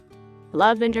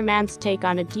Love and romance take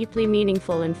on a deeply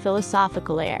meaningful and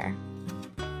philosophical air.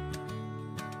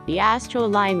 The astro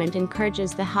alignment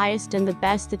encourages the highest and the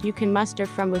best that you can muster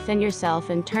from within yourself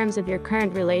in terms of your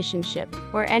current relationship,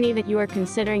 or any that you are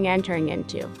considering entering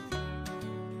into.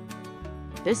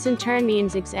 This in turn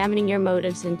means examining your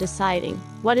motives and deciding,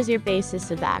 what is your basis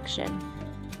of action?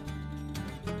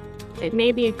 It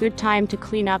may be a good time to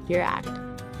clean up your act.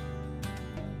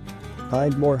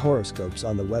 Find more horoscopes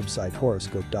on the website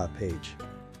horoscope.page.